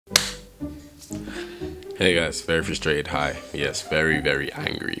Hey guys, very frustrated. Hi. Yes, very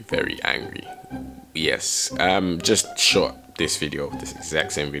angry, very angry. Yes. Just shot this video, this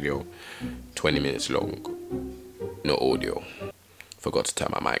exact same video, 20 minutes long. No audio. Forgot to turn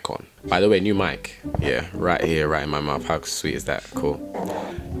my mic on. By the way, new mic. Yeah, right here, right in my mouth. How sweet is that? Cool.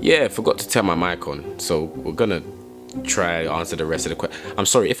 Yeah, forgot to turn my mic on. So we're gonna try answer the rest of the question. I'm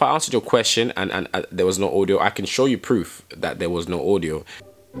sorry if I answered your question and there was no audio. I can show you proof that there was no audio.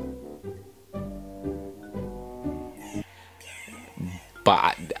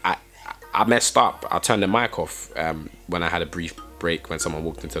 But I messed up. I turned the mic off when I had a brief break when someone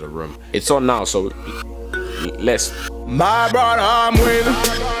walked into the room. It's on now, so let's. My brother, I'm with.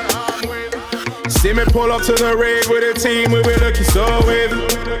 See me pull up to the rave with a team, we be looking so wavy.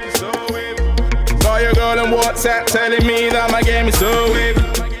 Saw your girl on WhatsApp telling me that my game is so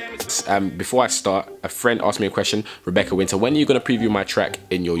wavy. Before I start, a friend asked me a question. Rebecca Winter, when are you gonna preview my track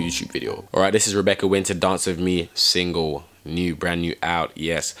in your YouTube video? All right, this is Rebecca Winter, Dance With Me single. New, brand new, out.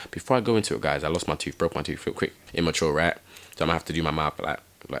 Yes. Before I go into it, guys, I lost my tooth, broke my tooth real quick. Immature, right? So I'm gonna have to do my mouth like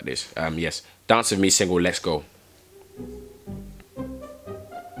this. Yes. Dance With Me single, let's go.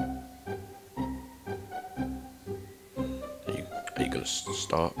 Are you gonna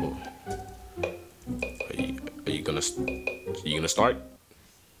start or are you gonna start?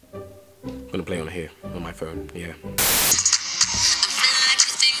 I'm gonna play on here on my phone. Yeah.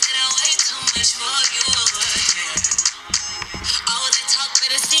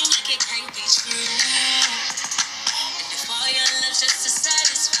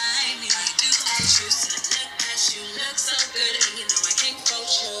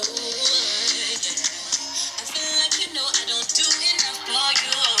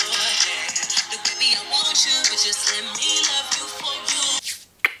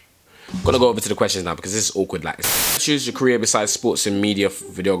 Gonna go over to the questions now because this is awkward. Like, choose your career besides sports and media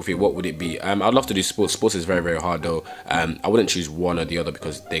videography, what would it be? I'd love to do sports. Sports is very hard though. I wouldn't choose one or the other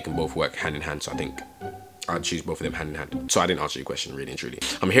because they can both work hand in hand. So I think I'd choose both of them hand in hand. So I didn't answer your question, really and truly.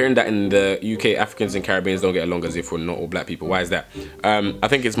 I'm hearing that in the UK, Africans and Caribbeans don't get along as if we're not all black people. Why is that? I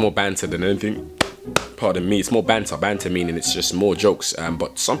think it's more banter than anything. Pardon me, it's more banter meaning it's just more jokes,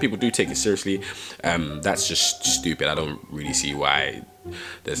 but some people do take it seriously. That's just stupid. I don't really see why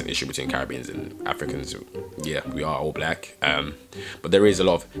there's an issue between Caribbeans and Africans. Yeah, we are all black, but there is a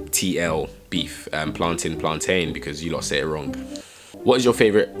lot of TL beef, plantain, because you lot say it wrong. What is your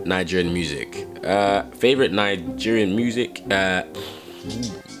favorite Nigerian music? Favorite Nigerian music?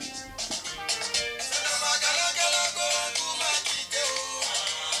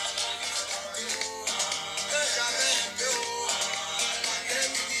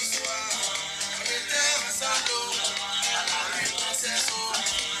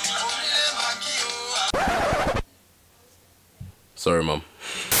 Sorry, mom.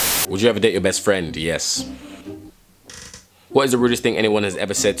 Would you ever date your best friend? Yes. What is the rudest thing anyone has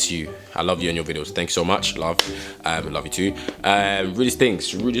ever said to you? I love you in your videos. Thank you so much. Love. Love you too. Rudest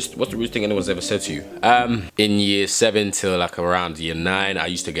things. What's the rudest thing anyone's ever said to you? In year 7 till like around year 9, I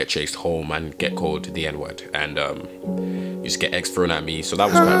used to get chased home and get called the N-word. And used to get eggs thrown at me. So that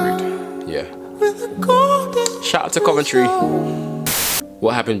was quite rude. Yeah. Shout out to Coventry.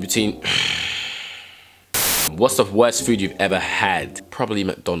 What happened between... What's the worst food you've ever had? Probably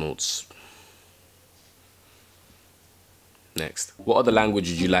McDonald's. Next. What other language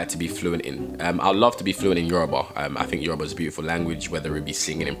would you like to be fluent in? I'd love to be fluent in Yoruba. I think Yoruba is a beautiful language, whether it be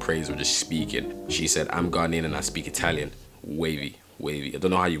singing in praise or just speaking. She said, I'm Ghanaian and I speak Italian. Wavy. I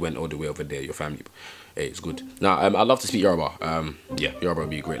don't know how you went all the way over there, your family. Hey, it's good. Now, I'd love to speak Yoruba. Yeah, Yoruba would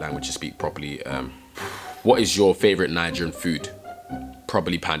be a great language to speak properly. What is your favorite Nigerian food?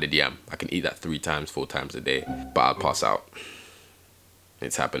 Probably pounded yam. I can eat that 3 times, 4 times a day, but I'll pass out.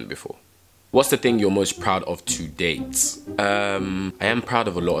 It's happened before. What's the thing you're most proud of to date? I am proud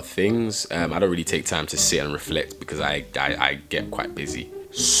of a lot of things. I don't really take time to sit and reflect because I get quite busy.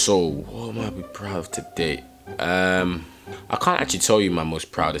 So what am I proud of to date? I can't actually tell you my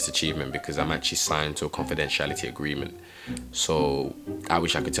most proudest achievement because I'm actually signed to a confidentiality agreement. So I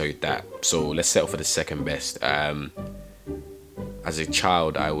wish I could tell you that. So let's settle for the second best. As a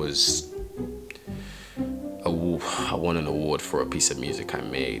child, I won an award for a piece of music I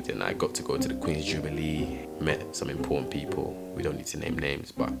made, and I got to go to the Queen's Jubilee, met some important people. We don't need to name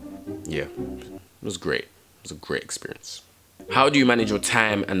names, but yeah, it was great. It was a great experience. How do you manage your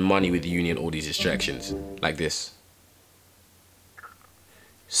time and money with uni and all these distractions? Like this.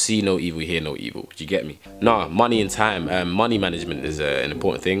 See no evil, hear no evil. Do you get me? Nah, money and time. Money management is an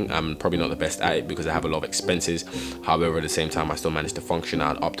important thing. I'm probably not the best at it because I have a lot of expenses. However, at the same time, I still manage to function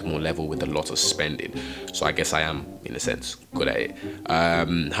at an optimal level with a lot of spending. So I guess I am, in a sense, good at it.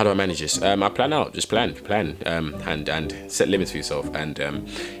 How do I manage this? I plan out, just plan, and set limits for yourself. And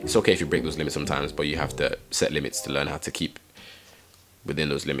it's okay if you break those limits sometimes, but you have to set limits to learn how to keep within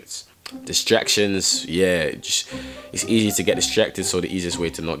those limits. Distractions, yeah, it's easy to get distracted, so the easiest way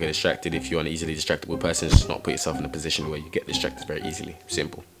to not get distracted if you're an easily distractible person is just not put yourself in a position where you get distracted very easily.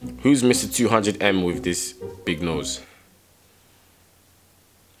 Simple. Who's Mr. 200M with this big nose?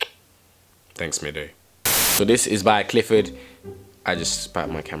 Thanks, Midday. So this is by Clifford. I just spat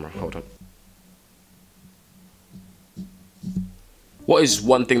my camera, hold on. What is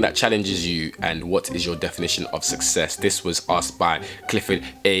one thing that challenges you, and what is your definition of success? This was asked by Clifford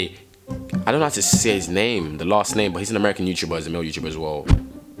A. I don't know how to say his name, the last name, but he's an American YouTuber, he's a male YouTuber as well.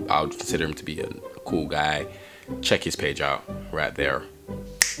 I would consider him to be a cool guy. Check his page out right there.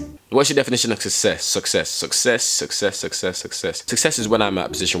 What's your definition of success? Success is when I'm at a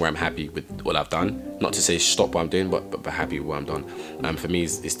position where I'm happy with what I've done. Not to say stop what I'm doing, but happy with what I'm done. For me,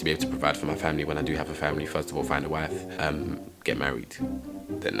 is to be able to provide for my family when I do have a family. First of all, find a wife, get married,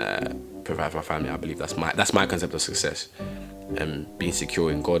 then provide for my family. I believe that's my concept of success. Being secure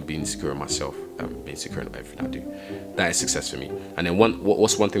in God, being secure in myself, being secure in everything I do. That is success for me. And then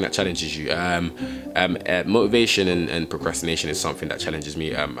what's one thing that challenges you? Motivation and procrastination is something that challenges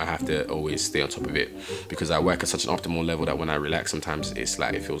me. I have to always stay on top of it because I work at such an optimal level that when I relax, sometimes it's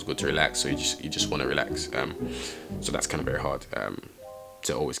like it feels good to relax, so you just want to relax. So that's kind of very hard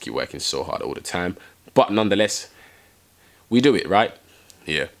to always keep working so hard all the time. But nonetheless, we do it, right?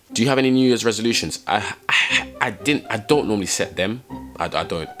 Yeah. Do you have any New Year's resolutions? I don't normally set them. I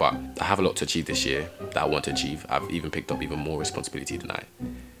don't, but I have a lot to achieve this year that I want to achieve. I've even picked up even more responsibility than I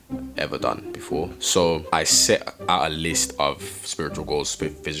ever done before. So I set out a list of spiritual goals,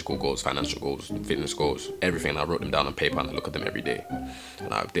 physical goals, financial goals, fitness goals, everything. I wrote them down on paper and I look at them every day.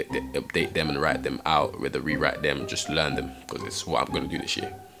 And I update them and write them out, whether rewrite them, just learn them, because it's what I'm going to do this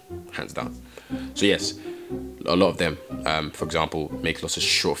year, hands down. So yes, a lot of them, for example, make lots of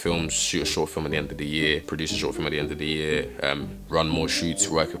short films, shoot a short film at the end of the year, produce a short film at the end of the year, run more shoots,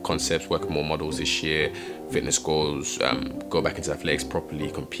 work with concepts, work with more models this year, fitness goals, go back into athletics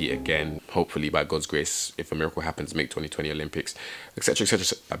properly, compete again, hopefully by God's grace, if a miracle happens, make 2020 Olympics, etc,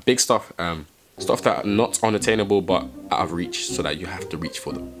 etc. Big stuff, stuff that are not unattainable but out of reach, so that you have to reach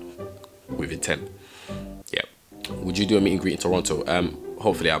for them with intent. Yeah. Would you do a meet and greet in Toronto?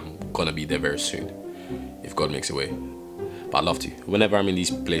 Hopefully I'm gonna be there very soon, if God makes a way. But I'd love to. Whenever I'm in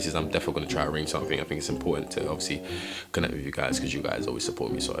these places, I'm definitely gonna try to arrange something. I think it's important to obviously connect with you guys because you guys always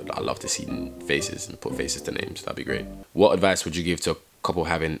support me. So I'd love to see faces and put faces to names. That'd be great. What advice would you give to a couple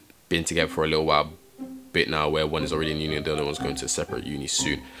having been together for a little while, bit now, where one is already in uni and the other one's going to a separate uni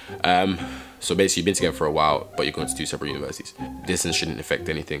soon? So basically, you've been together for a while, but you're going to 2 separate universities. Distance shouldn't affect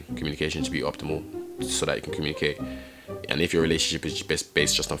anything. Communication should be optimal so that you can communicate. And if your relationship is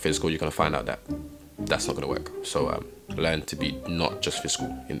based just on physical, you're going to find out that that's not going to work. So learn to be not just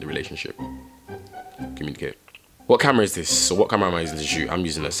physical in the relationship. Communicate. What camera is this? So what camera am I using to shoot? I'm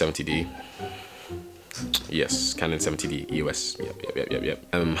using a 70D. Yes, Canon 70D EOS.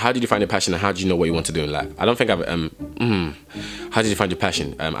 Yep. How did you find your passion, and how do you know what you want to do in life? I don't think I've how did you find your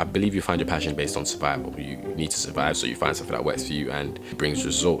passion? I believe you find your passion based on survival. You need to survive, so you find something that works for you and brings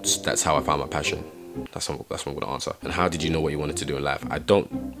results. That's how I found my passion. That's what I'm gonna answer. And how did you know what you wanted to do in life? I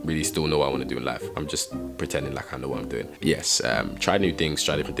don't really still know what I want to do in life. I'm just pretending like I know what I'm doing. Yes, try new things,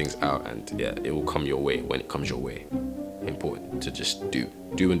 try different things out, and yeah, it will come your way when it comes your way. Important to just do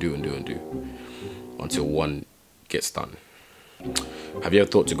until one gets done. Have you ever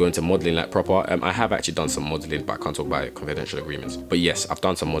thought to go into modeling like proper? I have actually done some modeling, but I can't talk about it, confidential agreements. But yes, I've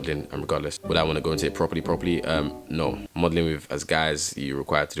done some modeling, and regardless, would I want to go into it properly? No. Modeling with as guys, you're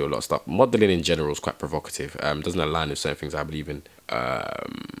required to do a lot of stuff. Modeling in general is quite provocative. Doesn't align with certain things I believe in.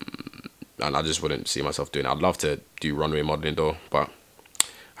 And I just wouldn't see myself doing it. I'd love to do runway modeling though, but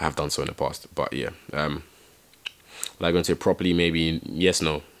I have done so in the past. But yeah, would I go into it properly? Maybe yes,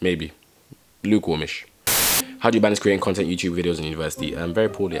 no, maybe. Lukewarmish. How do you balance creating content, YouTube videos in university? Very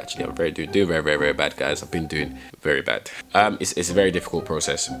poorly actually. I'm doing very bad, guys. I've been doing very bad. It's a very difficult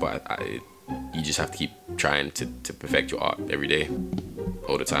process, but you just have to keep trying to perfect your art every day,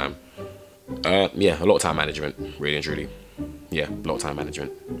 all the time. Yeah, a lot of time management, really and truly. Yeah, a lot of time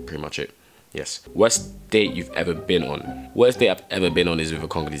management, pretty much it. Yes. Worst date you've ever been on? Worst date I've ever been on is with a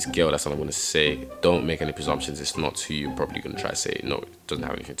Congolese girl. That's what I'm gonna say. Don't make any presumptions. It's not who you're probably gonna try to say. No, it doesn't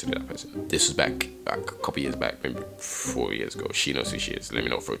have anything to do with that person. This was back a couple years back, maybe 4 years ago. She knows who she is. Let me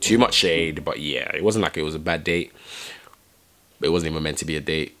not throw too much shade, but yeah, it wasn't like it was a bad date. It wasn't even meant to be a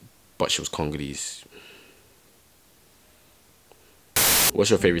date, but she was Congolese. What's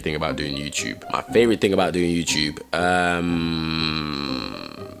your favorite thing about doing YouTube? My favorite thing about doing YouTube,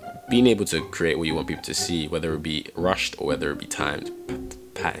 being able to create what you want people to see, whether it be rushed or whether it be timed,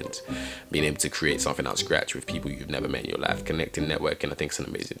 patterned. Being able to create something out of scratch with people you've never met in your life, connecting, networking, I think it's an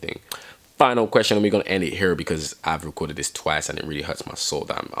amazing thing. Final question, and we're gonna end it here because I've recorded this twice and it really hurts my soul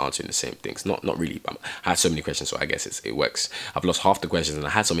that I'm answering the same things. Not really. I had so many questions, so I guess it works. I've lost half the questions and I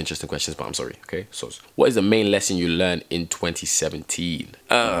had some interesting questions, but I'm sorry. Okay, so what is the main lesson you learned in 2017?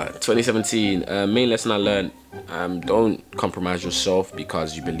 2017, main lesson I learned: don't compromise yourself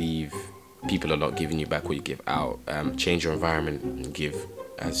because you believe people are not giving you back what you give out. Change your environment and give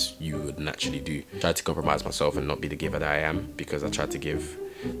as you would naturally do. Try to compromise myself and not be the giver that I am, because I try to give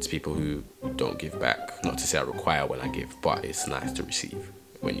to people who don't give back. Not to say I require when I give, but it's nice to receive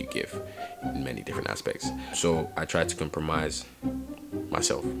when you give in many different aspects. So I tried to compromise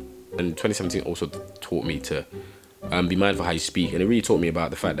myself. And 2017 also taught me to be mindful how you speak, and it really taught me about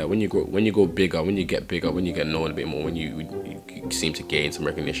the fact that when you go bigger, when you get bigger, when you get known a bit more, when you seem to gain some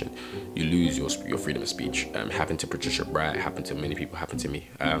recognition, you lose your freedom of speech. Happened to Patricia Bright, happened to many people, happened to me.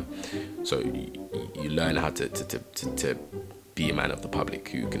 So you learn how to be a man of the public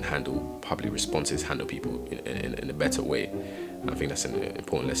who can handle public responses, handle people in a better way. I think that's an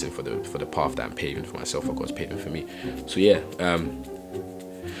important lesson for the path that I'm paving for myself, or God's paving for me. So yeah,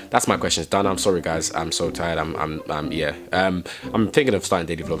 that's my questions done. I'm sorry guys, I'm so tired. I'm thinking of starting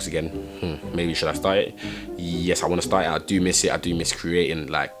daily vlogs again. Maybe should I start it? Yes, I want to start it. I do miss it. I do miss creating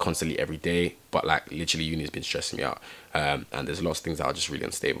like constantly every day, but like literally uni has been stressing me out, and there's lots of things that are just really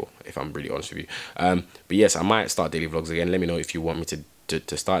unstable, if I'm really honest with you. But yes, I might start daily vlogs again. Let me know if you want me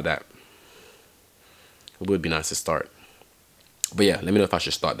to start that. It would be nice to start, but yeah, let me know if I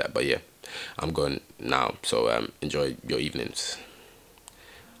should start that. But yeah, I'm going now, so enjoy your evenings.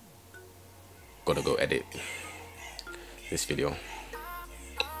 Gotta go edit this video.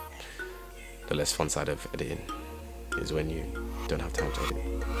 The less fun side of editing is when you don't have time to edit.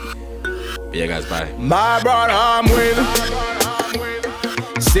 But yeah guys, bye. My brother, I'm with him.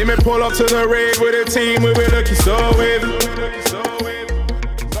 See me pull up to the rig with a team, we be looking so wavy.